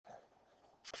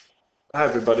Hi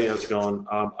everybody, how's it going?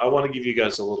 I want to give you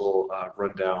guys a little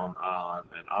rundown on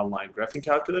an online graphing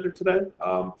calculator today.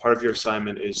 Part of your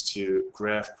assignment is to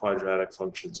graph quadratic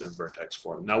functions in Vertex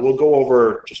form. Now we'll go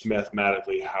over just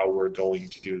mathematically how we're going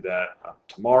to do that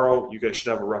tomorrow. You guys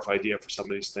should have a rough idea for some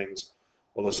of these things,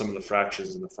 although some of the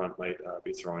fractions in the front might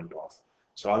be throwing you off.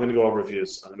 So I'm going to go over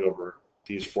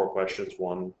these four questions: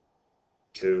 one,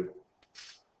 two,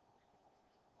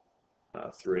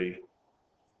 three,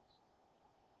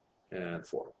 and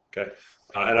four. Okay,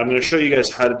 and I'm going to show you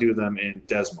guys how to do them in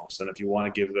Desmos. And if you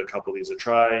want to give a couple of these a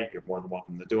try, you're more than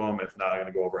welcome to do them. If not, I'm going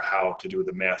to go over how to do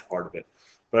the math part of it.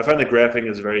 But I find that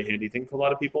graphing is a very handy thing for a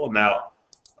lot of people. Now,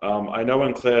 I know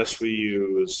in class we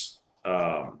use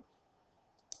a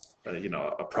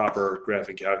proper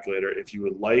graphing calculator. If you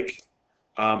would like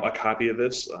a copy of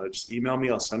this, just email me.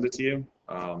 I'll send it to you.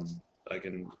 I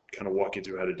can kind of walk you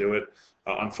through how to do it.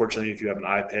 Unfortunately, if you have an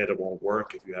iPad, it won't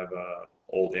work. If you have a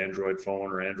old Android phone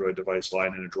or Android device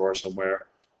lying in a drawer somewhere,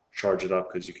 charge it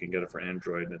up because you can get it for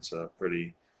Android, and it's a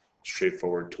pretty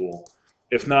straightforward tool.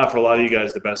 If not, for a lot of you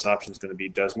guys, the best option is going to be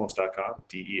Desmos.com,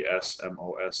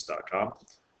 Desmos.com.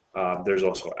 There's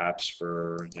also apps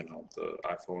for the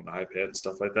iPhone, iPad, and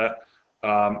stuff like that.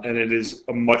 And it is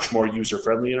a much more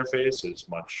user-friendly interface. It's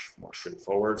much more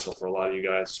straightforward. So for a lot of you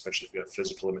guys, especially if you have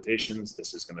physical limitations,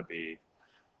 this is going to be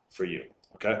for you.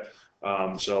 Okay.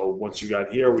 So once you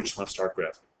got here, we just want to start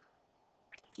graphing.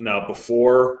 Now,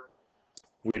 before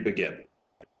we begin,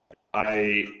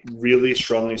 I really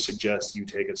strongly suggest you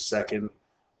take a second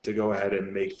to go ahead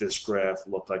and make this graph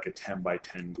look like a 10 by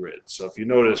 10 grid. So if you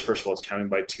notice, first of all, it's counting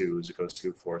by twos. It goes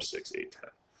 2, 4, 6, 8,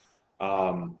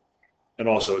 10. And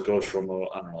also it goes from, I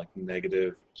don't know, like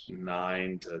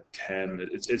 -9 to 10.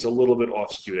 It's a little bit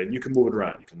off skewed, and you can move it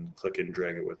around. You can click and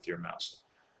drag it with your mouse.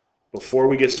 Before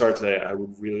we get started today, I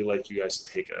would really like you guys to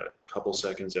take a couple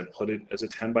seconds and put it as a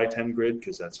 10 by 10 grid,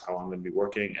 because that's how I'm going to be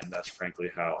working, and that's frankly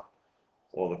how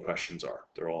all the questions are.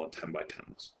 They're all in 10 by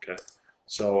 10s. Okay.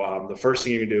 So the first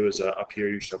thing you can do is up here,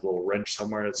 you should have a little wrench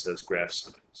somewhere that says graph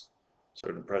settings. So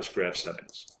we're going to press graph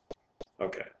settings.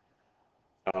 Okay.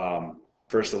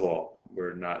 First of all,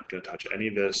 we're not going to touch any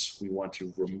of this. We want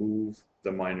to remove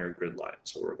the minor grid line.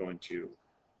 So we're going to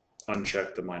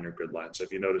uncheck the minor grid line. So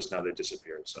if you notice now they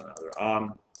disappeared. So now they're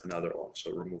on, and now they're off. So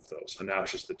remove those. So now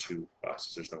it's just the two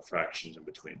boxes. There's no fractions in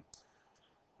between.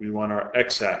 We want our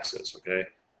x-axis, okay?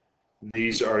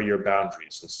 These are your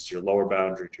boundaries. This is your lower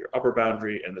boundary to your upper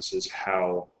boundary, and this is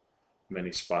how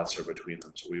many spots are between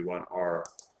them. So we want our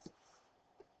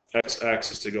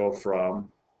x-axis to go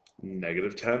from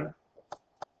 -10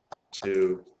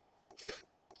 to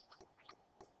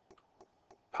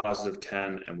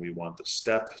 +10, and we want the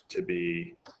step to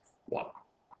be 1.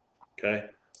 Okay?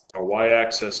 Our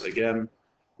y-axis, again,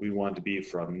 we want to be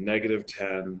from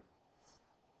 -10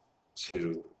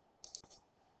 to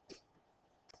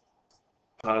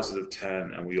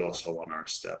 +10, and we also want our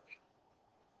step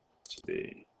to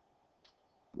be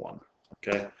 1.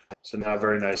 Okay? So now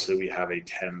very nicely we have a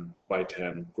 10 by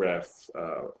 10 graph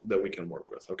that we can work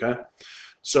with. Okay?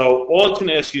 So all it's going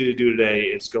to ask you to do today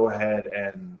is go ahead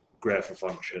and graph a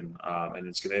function, and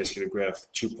it's going to ask you to graph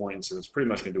 2 points, and it's pretty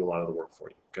much going to do a lot of the work for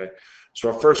you. Okay? So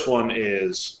our first one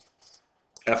is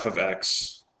f of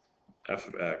x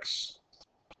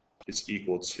is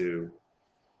equal to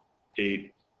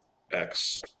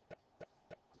 8x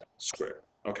squared.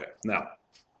 Okay, now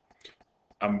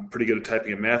I'm pretty good at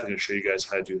typing in math. I'm going to show you guys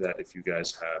how to do that if you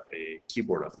guys have a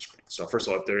keyboard on the screen. So first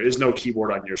of all, if there is no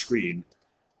keyboard on your screen,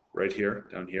 right here,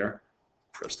 down here,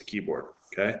 press the keyboard,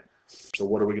 okay? So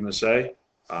what are we going to say?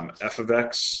 F of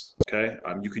x, okay?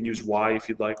 You can use y if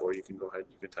you'd like, or you can go ahead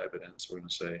and you can type it in. So we're going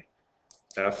to say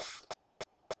f,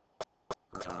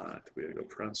 we have to go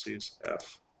parentheses,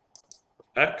 f of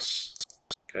x,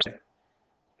 okay,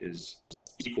 is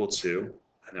equal to,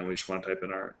 and then we just want to type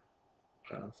in our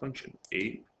function,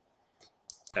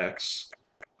 8x,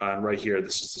 and right here,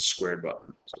 this is the squared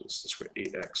button. So this is the square,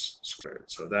 8x squared.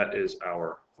 So that is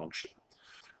our function.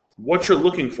 What you're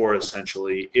looking for,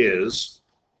 essentially, is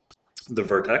the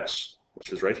vertex,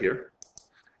 which is right here,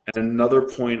 and another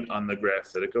point on the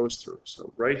graph that it goes through.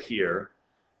 So right here,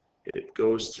 it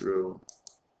goes through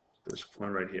this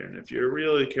point right here. And if you're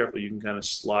really careful, you can kind of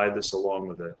slide this along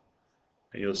with it,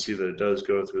 and you'll see that it does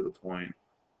go through the point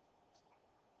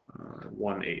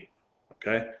 1, 8.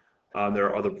 Okay? There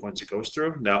are other points it goes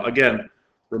through. Now, again,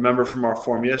 remember from our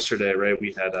form yesterday, right?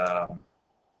 We had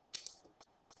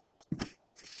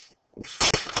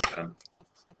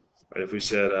right, if we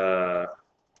said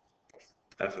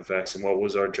f of x, and what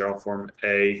was our general form?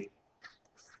 A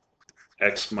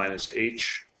x minus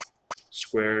h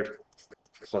squared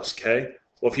plus k.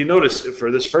 Well, if you notice,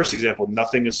 for this first example,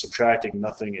 nothing is subtracting,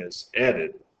 nothing is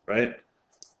added, right?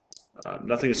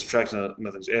 Nothing is subtracting,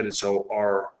 nothing's added, so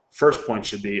our first point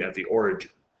should be at the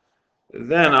origin.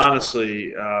 Then,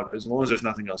 honestly, as long as there's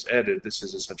nothing else added, this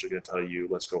is essentially going to tell you,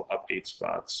 let's go up 8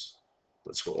 spots,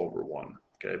 let's go over 1,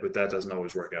 okay? But that doesn't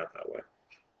always work out that way.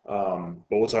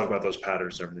 But we'll talk about those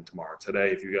patterns and everything tomorrow. Today,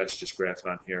 if you guys just graph it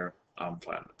on here, I'm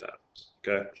fine with that,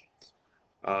 okay?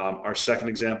 Our second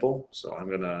example, so I'm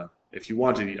going to, if you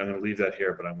want to, I'm going to leave that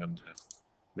here, but I'm going to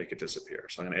make it disappear.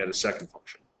 So I'm going to add a second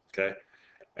function, okay?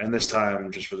 And this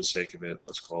time, just for the sake of it,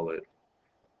 let's call it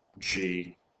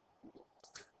g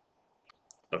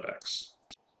of x.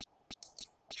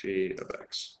 G of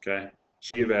x, okay?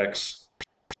 G of x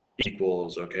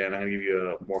equals, okay, and I'm going to give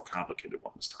you a more complicated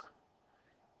one this time.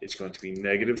 It's going to be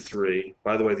 -3.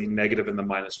 By the way, the negative and the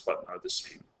minus button are the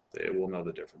same. They will know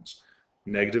the difference.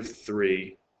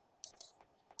 -3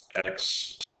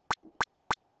 x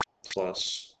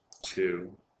plus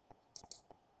 2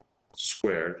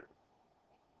 squared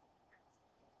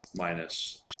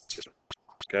minus 2,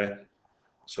 okay?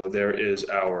 So there is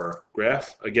our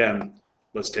graph. Again,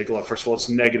 let's take a look. First of all, it's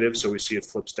negative, so we see it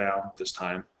flips down this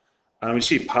time. We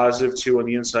see +2 on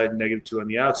the inside, -2 on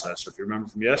the outside. So if you remember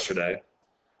from yesterday,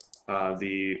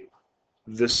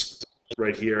 this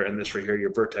right here and this right here,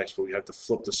 your vertex, but we have to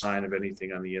flip the sign of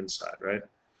anything on the inside, right?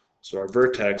 So our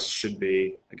vertex should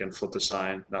be, again, flip the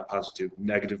sign, not +2,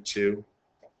 -2,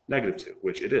 -2,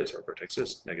 which it is. Our vertex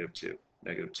is -2,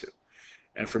 -2.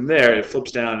 And from there, it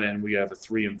flips down, and we have a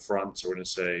 3 in front, so we're going to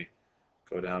say,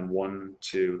 go down 1,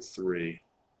 2, 3,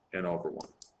 and over 1.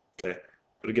 Okay.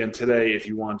 But again, today, if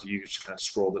you want to, you just kind of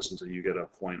scroll this until you get a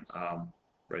point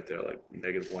right there, like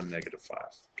 -1,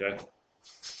 -5. Okay.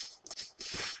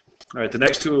 All right. The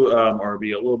next two are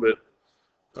be a little bit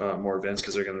more advanced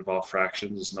because they're going to involve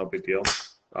fractions. It's no big deal.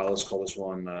 Let's call this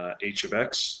one h of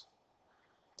x.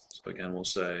 So again, we'll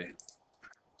say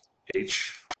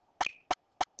h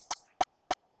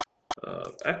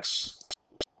of x.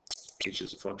 H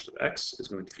is a function of x is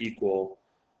going to equal,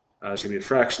 it's going to be a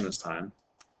fraction this time,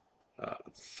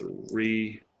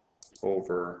 3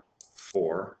 over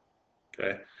 4.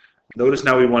 Okay. Notice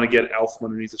now we want to get alpha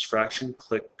underneath this fraction.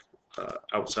 Click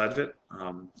outside of it,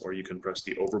 or you can press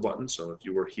the over button. So if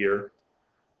you were here,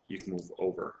 you can move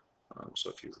over. So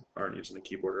if you aren't using a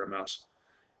keyboard or a mouse.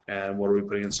 And what are we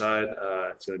putting inside?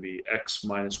 It's going to be x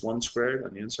minus 1 squared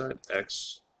on the inside.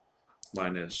 X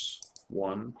minus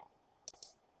 1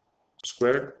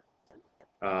 squared.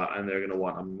 And they're going to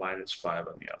want a -5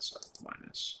 on the outside.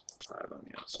 -5 on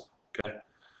the outside. Okay.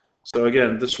 So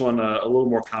again, this one a little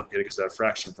more complicated because that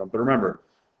fraction from. But remember,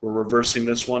 we're reversing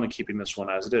this one and keeping this one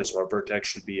as it is. So our vertex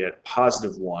should be at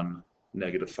 +1,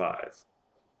 -5,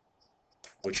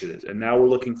 which it is. And now we're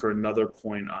looking for another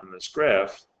point on this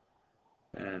graph,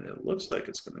 and it looks like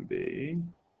it's going to be.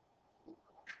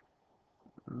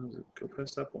 Does it go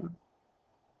past that one?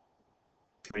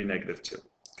 3, -2.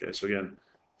 Okay, so again,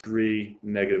 3,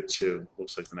 -2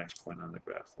 looks like the next point on the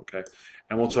graph. Okay,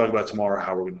 and we'll talk about tomorrow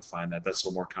how we're going to find that. That's a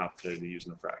little more complicated than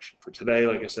using the fraction. For today,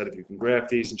 like I said, if you can graph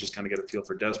these and just kind of get a feel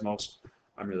for Desmos,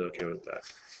 I'm really okay with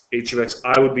that. H of x,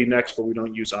 I would be next, but we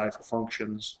don't use I for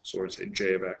functions, so we're going to say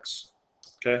j of x.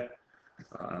 Okay,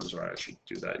 I'm sorry, I should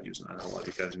do that using. I know a lot of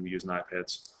you guys are going to be using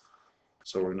iPads,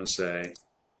 so we're going to say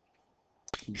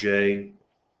j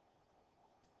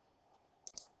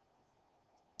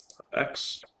of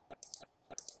x.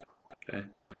 Okay.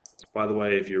 By the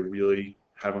way, if you're really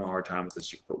having a hard time with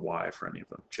this, you can put y for any of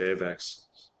them. J of x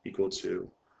equal to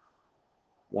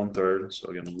 1/3. So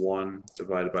again, 1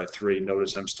 divided by 3.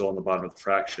 Notice I'm still on the bottom of the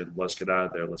fraction. Let's get out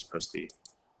of there. Let's press the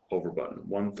over button.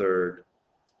 1/3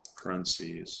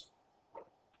 parentheses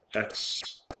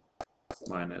x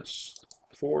minus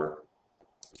 4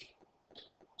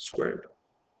 squared.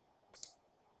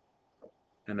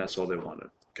 And that's all they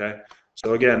wanted. Okay.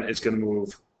 So again, it's going to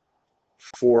move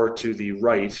 4 to the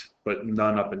right, but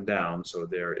none up and down. So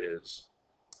there is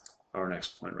our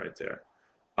next point right there.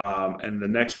 And the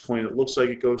next point, it looks like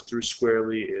it goes through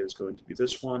squarely, is going to be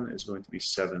this one, is going to be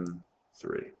 7,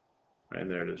 3. Right,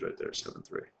 and there it is right there, 7,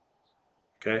 3.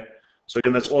 Okay? So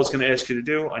again, that's all it's going to ask you to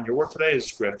do on your work today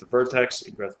is graph the vertex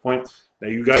and graph the point. Now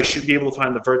you guys should be able to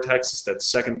find the vertex. It's that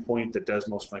second point that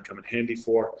Desmos might come in handy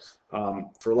for.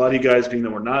 For a lot of you guys, being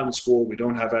that we're not in school, we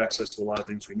don't have access to a lot of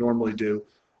things we normally do.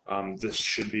 This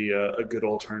should be a good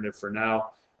alternative for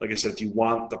now. Like I said, if you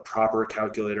want the proper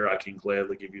calculator, I can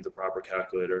gladly give you the proper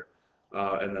calculator,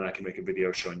 and then I can make a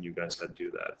video showing you guys how to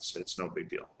do that. So it's no big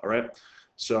deal. All right.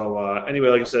 So anyway,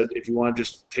 like I said, if you want to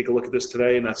just take a look at this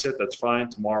today and that's it, that's fine.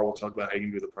 Tomorrow we'll talk about how you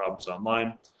can do the problems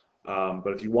online.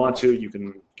 But if you want to, you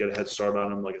can get a head start on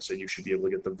them. Like I said, you should be able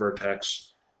to get the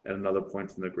vertex and another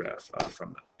point from the graph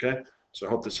from that. Okay? So I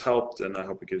hope this helped, and I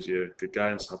hope it gives you good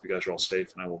guidance. I hope you guys are all safe,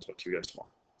 and I will talk to you guys tomorrow.